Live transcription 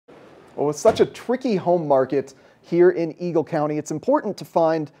Well, with such a tricky home market here in Eagle County, it's important to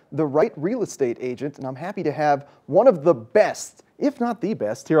find the right real estate agent, and I'm happy to have one of the best, if not the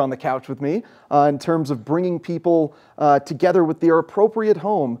best, here on the couch with me in terms of bringing people together with their appropriate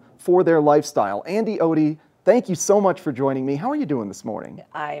home for their lifestyle. Andy Odie, thank you so much for joining me. How are you doing this morning?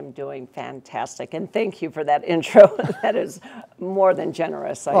 I am doing fantastic, and thank you for that intro. That is more than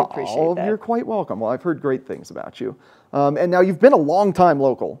generous. I appreciate that. You're quite welcome. Well, I've heard great things about you. And now you've been a long-time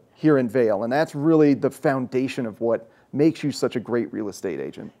local here in Vail, and that's really the foundation of what makes you such a great real estate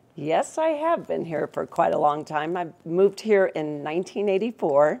agent. Yes, I have been here for quite a long time. I moved here in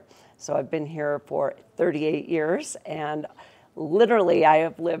 1984, so I've been here for 38 years, and literally I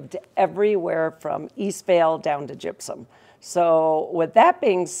have lived everywhere from East Vail down to Gypsum. So with that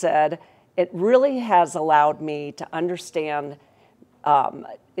being said, it really has allowed me to understand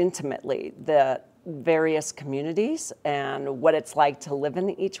intimately the various communities and what it's like to live in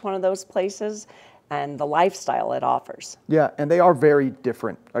each one of those places and the lifestyle it offers. Yeah, and they are very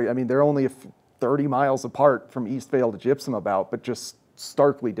different. I mean, they're only 30 miles apart from East Vail to Gypsum but just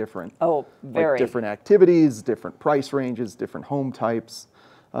starkly different. Oh, very. Like different activities, different price ranges, different home types.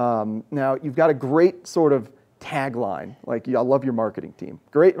 Now, you've got a great sort of tagline, like, I love your marketing team.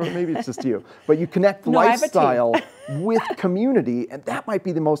 Great, or maybe it's just you. But you connect lifestyle with community, and that might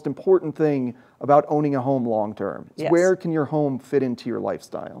be the most important thing about owning a home long term. Yes. Where can your home fit into your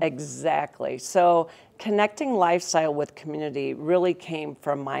lifestyle? Exactly. So connecting lifestyle with community really came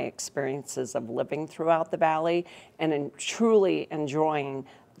from my experiences of living throughout the Valley and truly enjoying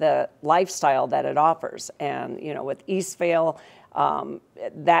the lifestyle that it offers. And, you know, with East Vail,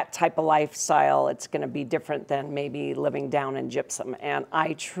 that type of lifestyle, it's going to be different than maybe living down in Gypsum. And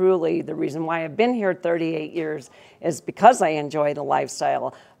I truly, the reason why I've been here 38 years is because I enjoy the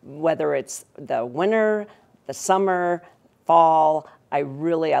lifestyle, whether it's the winter, the summer, fall. I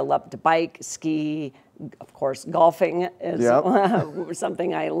love to bike, ski. Of course, golfing is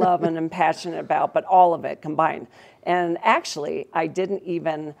something I love and am passionate about, but all of it combined. And actually, I didn't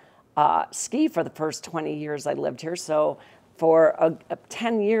even ski for the first 20 years I lived here. So for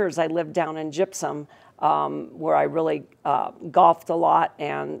 10 years, I lived down in Gypsum, where I really golfed a lot,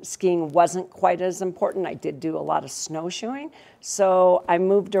 and skiing wasn't quite as important. I did do a lot of snowshoeing. So I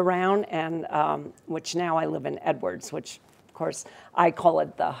moved around, and which now I live in Edwards, which, of course, I call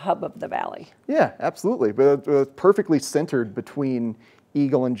it the hub of the Valley. Yeah, absolutely. But perfectly centered between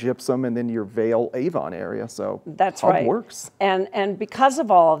Eagle and Gypsum and then your Vail Avon area. So that's hub right. Works. And because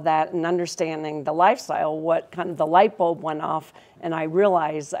of all of that and understanding the lifestyle, what kind of the light bulb went off, and I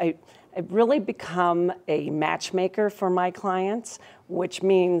realized I've really become a matchmaker for my clients, which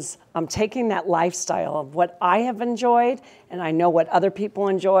means I'm taking that lifestyle of what I have enjoyed, and I know what other people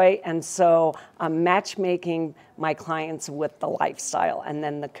enjoy, and so I'm matchmaking my clients with the lifestyle and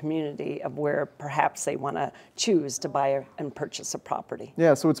then the community of where perhaps they want to choose to buy and purchase a property.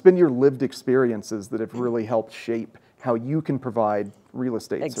 Yeah, so it's been your lived experiences that have really helped shape how you can provide real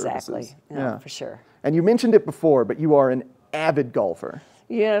estate services. Exactly, yeah, for sure. And you mentioned it before, but you are an avid golfer.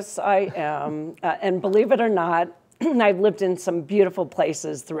 Yes, I am. And believe it or not, I've lived in some beautiful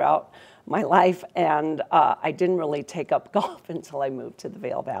places throughout my life, and I didn't really take up golf until I moved to the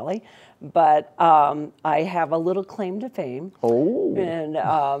Vail Valley. But I have a little claim to fame. Oh. And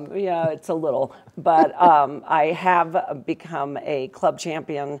yeah, it's a little. But I have become a club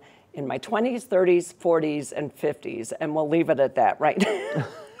champion in my 20s, 30s, 40s, and 50s, and we'll leave it at that right now.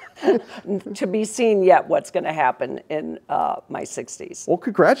 To be seen yet what's going to happen in my 60s. Well,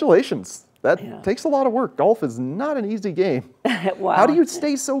 congratulations. That takes a lot of work. Golf is not an easy game. Wow. How do you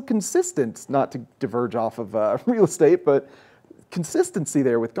stay so consistent? Not to diverge off of real estate, but consistency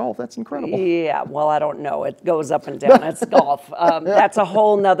there with golf, that's incredible. Yeah, well, I don't know. It goes up and down. It's golf. That's a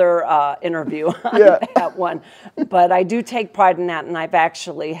whole nother interview on that one. But I do take pride in that, and I've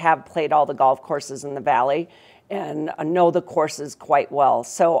actually have played all the golf courses in the Valley and know the courses quite well.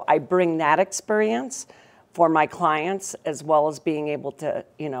 So I bring that experience for my clients, as well as being able to,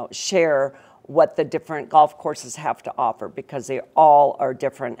 you know, share what the different golf courses have to offer, because they all are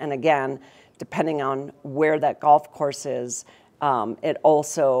different. And again, depending on where that golf course is, it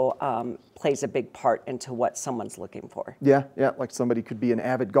also plays a big part into what someone's looking for. Yeah, like somebody could be an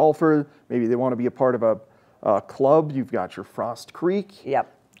avid golfer. Maybe they want to be a part of a club. You've got your Frost Creek.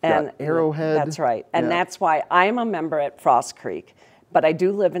 Yep. And Arrowhead. That's right. And that's why I'm a member at Frost Creek, but I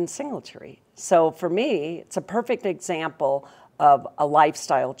do live in Singletree. So for me, it's a perfect example of a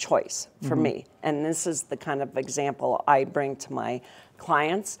lifestyle choice for me. And this is the kind of example I bring to my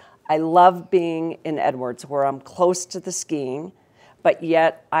clients. I love being in Edwards, where I'm close to the skiing, but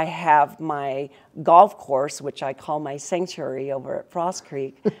yet I have my golf course, which I call my sanctuary over at Frost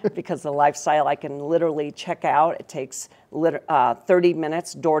Creek, because the lifestyle I can literally check out. It takes 30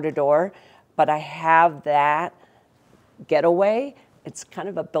 minutes door to door, but I have that getaway. It's kind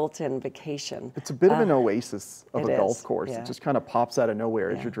of a built-in vacation. It's a bit of an oasis of a golf course. Yeah. It just kind of pops out of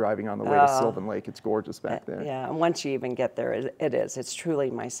nowhere as you're driving on the way to Sylvan Lake. It's gorgeous back there. Yeah, and once you even get there, it is. It's truly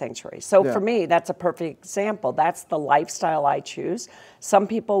my sanctuary. So for me, that's a perfect example. That's the lifestyle I choose. Some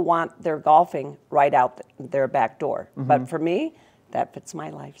people want their golfing right out their back door. But for me, that fits my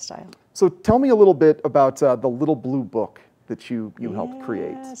lifestyle. So tell me a little bit about the Little Blue Book that you helped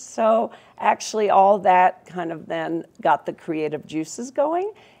create. So actually all that kind of then got the creative juices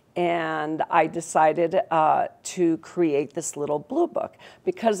going, and I decided to create this Little Blue Book,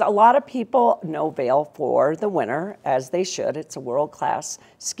 because a lot of people know Vail for the winter, as they should. It's a world-class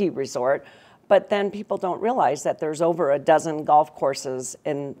ski resort, but then people don't realize that there's over a dozen golf courses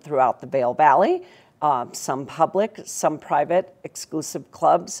throughout the Vail Valley, some public, some private, exclusive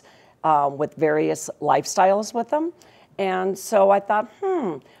clubs with various lifestyles with them. And so I thought,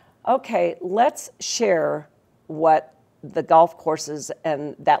 okay, let's share what the golf courses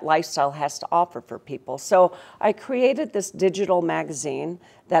and that lifestyle has to offer for people. So I created this digital magazine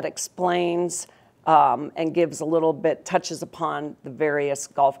that explains and gives a little bit, touches upon the various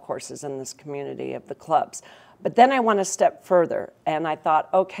golf courses in this community of the clubs. But then I went a step further, and I thought,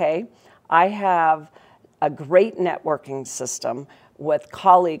 okay, I have a great networking system with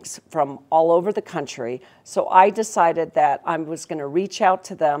colleagues from all over the country. So I decided that I was going to reach out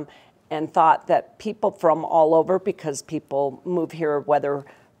to them, and thought that people from all over, because people move here whether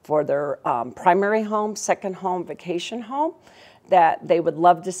for their primary home, second home, vacation home, that they would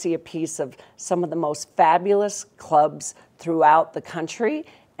love to see a piece of some of the most fabulous clubs throughout the country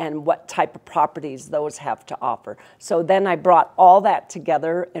and what type of properties those have to offer. So then I brought all that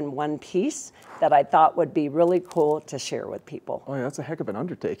together in one piece that I thought would be really cool to share with people. Oh yeah, that's a heck of an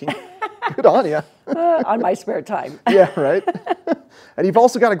undertaking. Good on you. On my spare time. Yeah, right. And you've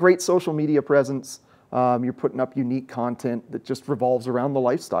also got a great social media presence. You're putting up unique content that just revolves around the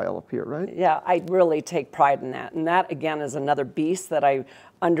lifestyle up here, right? Yeah, I really take pride in that. And that, again, is another beast that I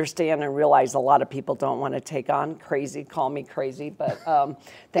understand and realize a lot of people don't want to take on. Crazy, call me crazy, but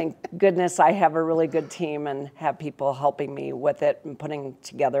thank goodness I have a really good team and have people helping me with it and putting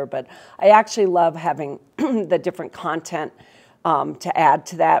together. But I actually love having the different content to add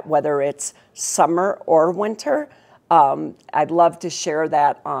to that, whether it's summer or winter. I'd love to share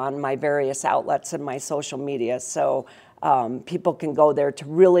that on my various outlets and my social media, so people can go there to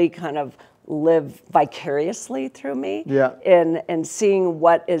really kind of live vicariously through me, and seeing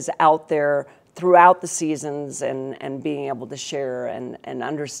what is out there throughout the seasons, and being able to share and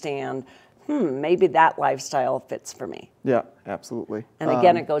understand, maybe that lifestyle fits for me. Yeah, absolutely. And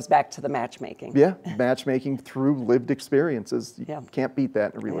again, it goes back to the matchmaking. Yeah, matchmaking through lived experiences. You can't beat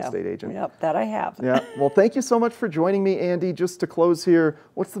that in a real estate agent. Yep, that I have. Yeah, well, thank you so much for joining me, Andy. Just to close here,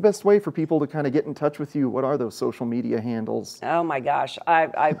 what's the best way for people to kind of get in touch with you? What are those social media handles? Oh my gosh,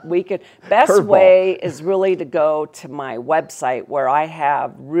 best way is really to go to my website, where I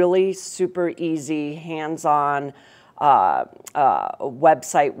have really super easy, hands-on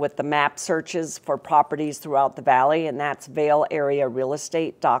website with the map searches for properties throughout the valley, and that's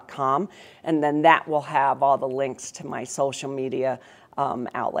vailarearealestate.com, and then that will have all the links to my social media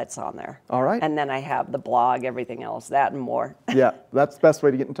outlets on there. All right. And then I have the blog, everything else, that and more. Yeah, that's the best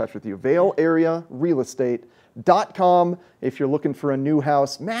way to get in touch with you. vailarearealestate.com. If you're looking for a new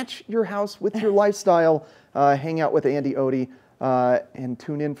house, match your house with your lifestyle. Hang out with Andy Odie and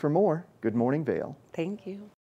tune in for more Good Morning Vail. Thank you.